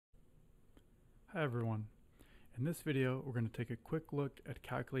Hi everyone. In this video, we're going to take a quick look at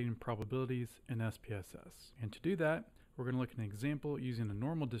calculating probabilities in SPSS. And to do that, we're going to look at an example using a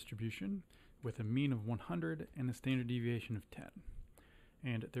normal distribution with a mean of 100 and a standard deviation of 10.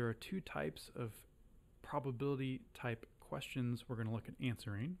 And there are two types of probability type questions we're going to look at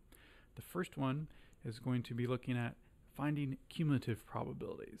answering. The first one is going to be looking at finding cumulative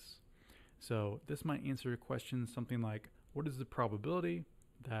probabilities. So this might answer a question something like, what is the probability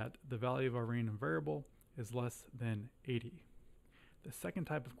that the value of our random variable is less than 80? The second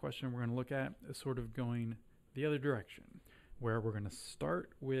type of question we're going to look at is sort of going the other direction, where we're going to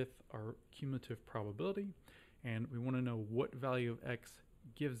start with our cumulative probability, and we want to know what value of x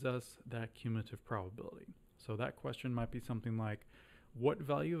gives us that cumulative probability. So that question might be something like, what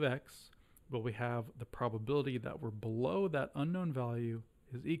value of x will we have the probability that we're below that unknown value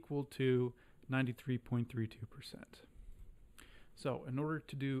is equal to 93.32%. So in order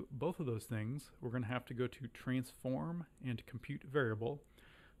to do both of those things, we're going to have to go to transform and compute variable.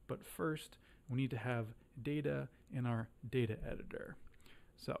 But first, we need to have data in our data editor.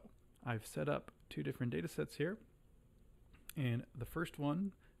 So I've set up two different data sets here. And the first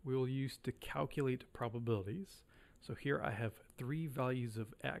one we will use to calculate probabilities. So here I have three values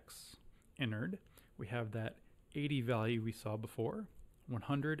of x entered. We have that 80 value we saw before,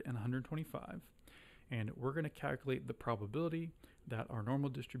 100 and 125. And we're going to calculate the probability that our normal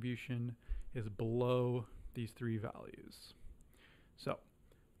distribution is below these three values. So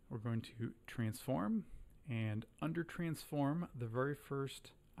we're going to transform, and under transform, the very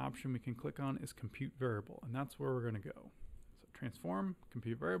first option we can click on is compute variable, and that's where we're going to go. So transform,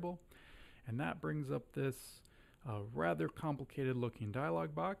 compute variable, and that brings up this rather complicated looking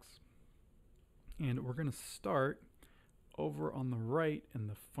dialog box. And we're going to start over on the right in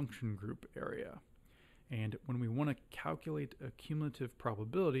the function group area. And when we want to calculate a cumulative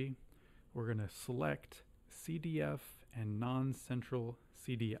probability, we're going to select CDF and non-central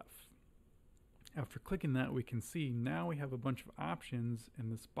CDF. After clicking that, we can see now we have a bunch of options in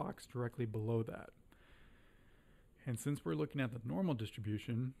this box directly below that. And since we're looking at the normal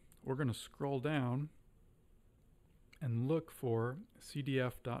distribution, we're going to scroll down and look for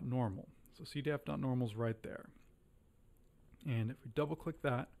CDF.normal. So CDF.normal is right there. And if we double click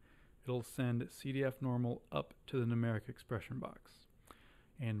that, it'll send CDF normal up to the numeric expression box.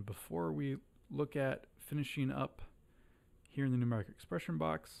 And before we look at finishing up here in the numeric expression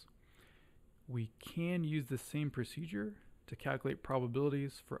box, we can use the same procedure to calculate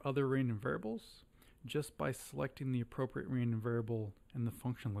probabilities for other random variables just by selecting the appropriate random variable in the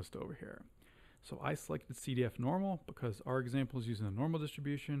function list over here. So I selected CDF normal because our example is using a normal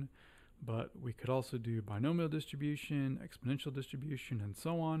distribution, but we could also do binomial distribution, exponential distribution, and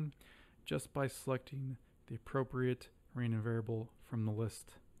so on, just by selecting the appropriate random variable from the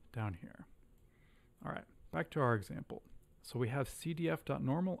list down here. All right, back to our example. So we have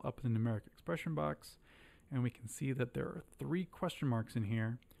CDF.normal up in the numeric expression box, and we can see that there are three question marks in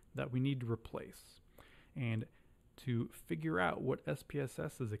here that we need to replace. And to figure out what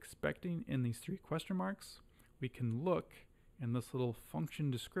SPSS is expecting in these three question marks, we can look in this little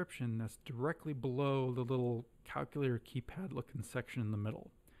function description that's directly below the little calculator keypad looking section in the middle.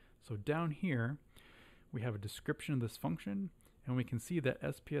 So down here, we have a description of this function, and we can see that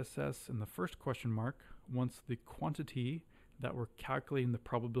SPSS in the first question mark wants the quantity that we're calculating the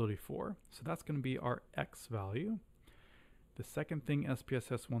probability for. So that's going to be our x value. The second thing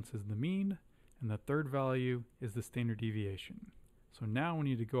SPSS wants is the mean, and the third value is the standard deviation. So now we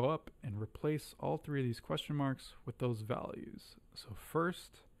need to go up and replace all three of these question marks with those values. So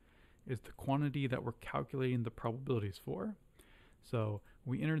first is the quantity that we're calculating the probabilities for. So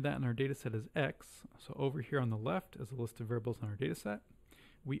we entered that in our data set as x. So over here on the left is a list of variables in our data set.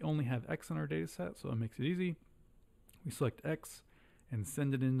 We only have x in our data set, so it makes it easy. We select x and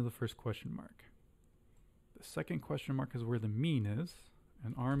send it into the first question mark. The second question mark is where the mean is,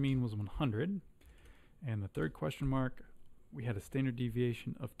 and our mean was 100. And the third question mark, we had a standard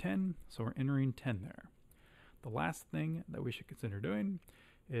deviation of 10, so we're entering 10 there. The last thing that we should consider doing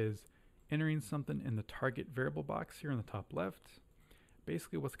is entering something in the target variable box here in the top left.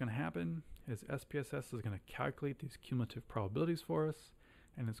 Basically what's going to happen is SPSS is going to calculate these cumulative probabilities for us,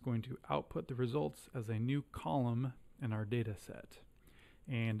 and it's going to output the results as a new column in our data set.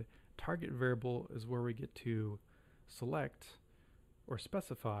 And target variable is where we get to select or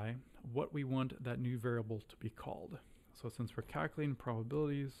specify what we want that new variable to be called. So since we're calculating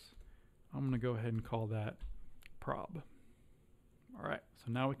probabilities, I'm going to go ahead and call that prob. All right,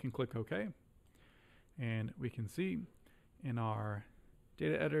 so now we can click OK, and we can see in our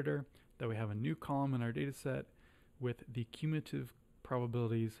data editor that we have a new column in our data set with the cumulative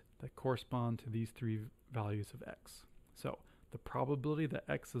probabilities that correspond to these three values of x. So the probability that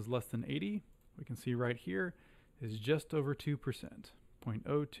x is less than 80, we can see right here, is just over 2%,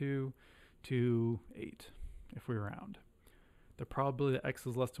 0.0228 if we round. The probability that x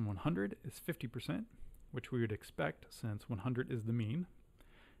is less than 100 is 50%, which we would expect since 100 is the mean.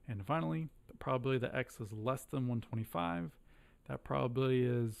 And finally, the probability that x is less than 125, that probability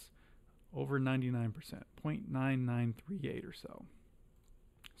is over 99%, 0.9938 or so.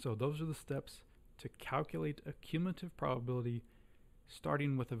 So those are the steps to calculate a cumulative probability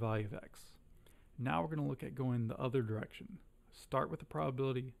starting with a value of x. Now we're going to look at going the other direction. Start with the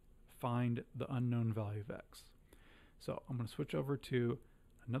probability, find the unknown value of x. So I'm going to switch over to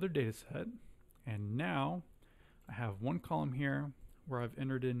another data set, and now I have one column here where I've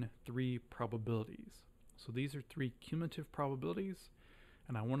entered in 3 probabilities. So these are 3 cumulative probabilities,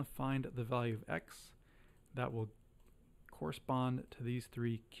 and I want to find the value of x that will correspond to these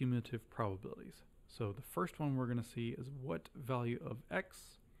 3 cumulative probabilities. So the first one we're going to see is what value of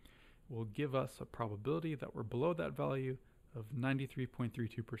x will give us a probability that we're below that value of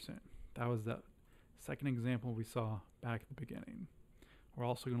 93.32%. That was that second example we saw back at the beginning. We're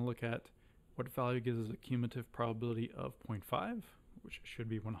also going to look at what value gives us a cumulative probability of 0.5, which should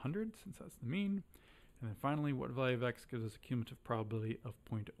be 100 since that's the mean. And then finally, what value of x gives us a cumulative probability of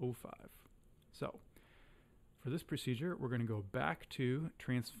 0.05. So for this procedure, we're going to go back to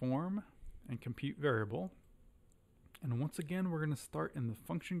transform and compute variable. And once again, we're going to start in the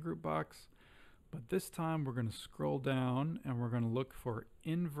function group box, but this time we're going to scroll down and we're going to look for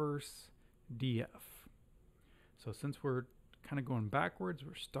inverse df. So since we're kind of going backwards,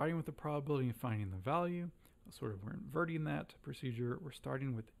 we're starting with the probability and finding the value. We're inverting that procedure. We're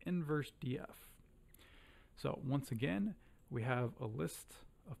starting with inverse df. So once again, we have a list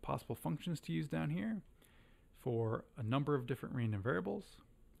of possible functions to use down here for a number of different random variables.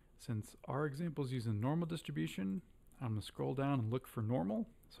 Since our example is using normal distribution, I'm going to scroll down and look for normal.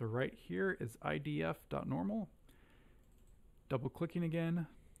 So right here is idf.normal. Double clicking again,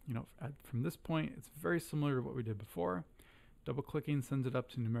 from this point, it's very similar to what we did before. Double clicking sends it up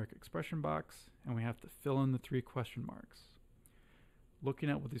to numeric expression box, and we have to fill in the 3 question marks. Looking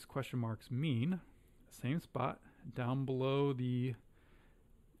at what these question marks mean, same spot down below the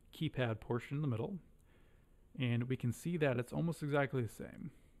keypad portion in the middle, and we can see that it's almost exactly the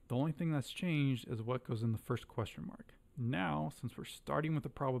same. The only thing that's changed is what goes in the first question mark. Now, since we're starting with the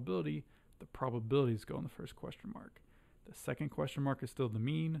probability, the probabilities go in the first question mark. The second question mark is still the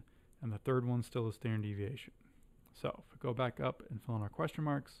mean, and the third one's still the standard deviation. So if we go back up and fill in our question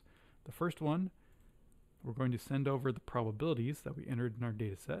marks, the first one, we're going to send over the probabilities that we entered in our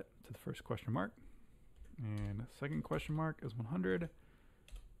data set to the first question mark. And the second question mark is 100.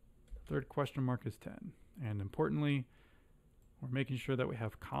 Third question mark is 10. And importantly, we're making sure that we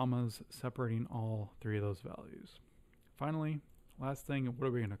have commas separating all 3 of those values. Finally, last thing, what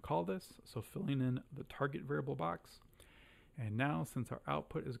are we going to call this? So filling in the target variable box. And now, since our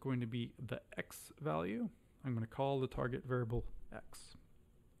output is going to be the x value, I'm going to call the target variable x.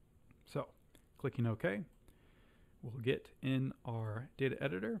 So clicking OK, we'll get in our data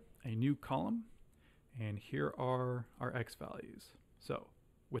editor a new column, and here are our x values. So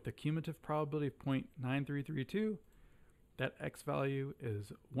with a cumulative probability of 0.9332, that x value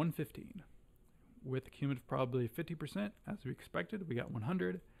is 115. With a cumulative probability of 50%, as we expected, we got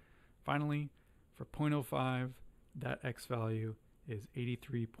 100. Finally, for 0.05, that x value is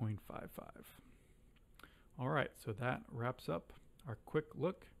 83.55. All right, so that wraps up our quick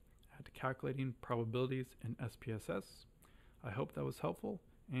look at calculating probabilities in SPSS. I hope that was helpful,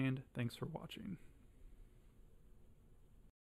 and thanks for watching.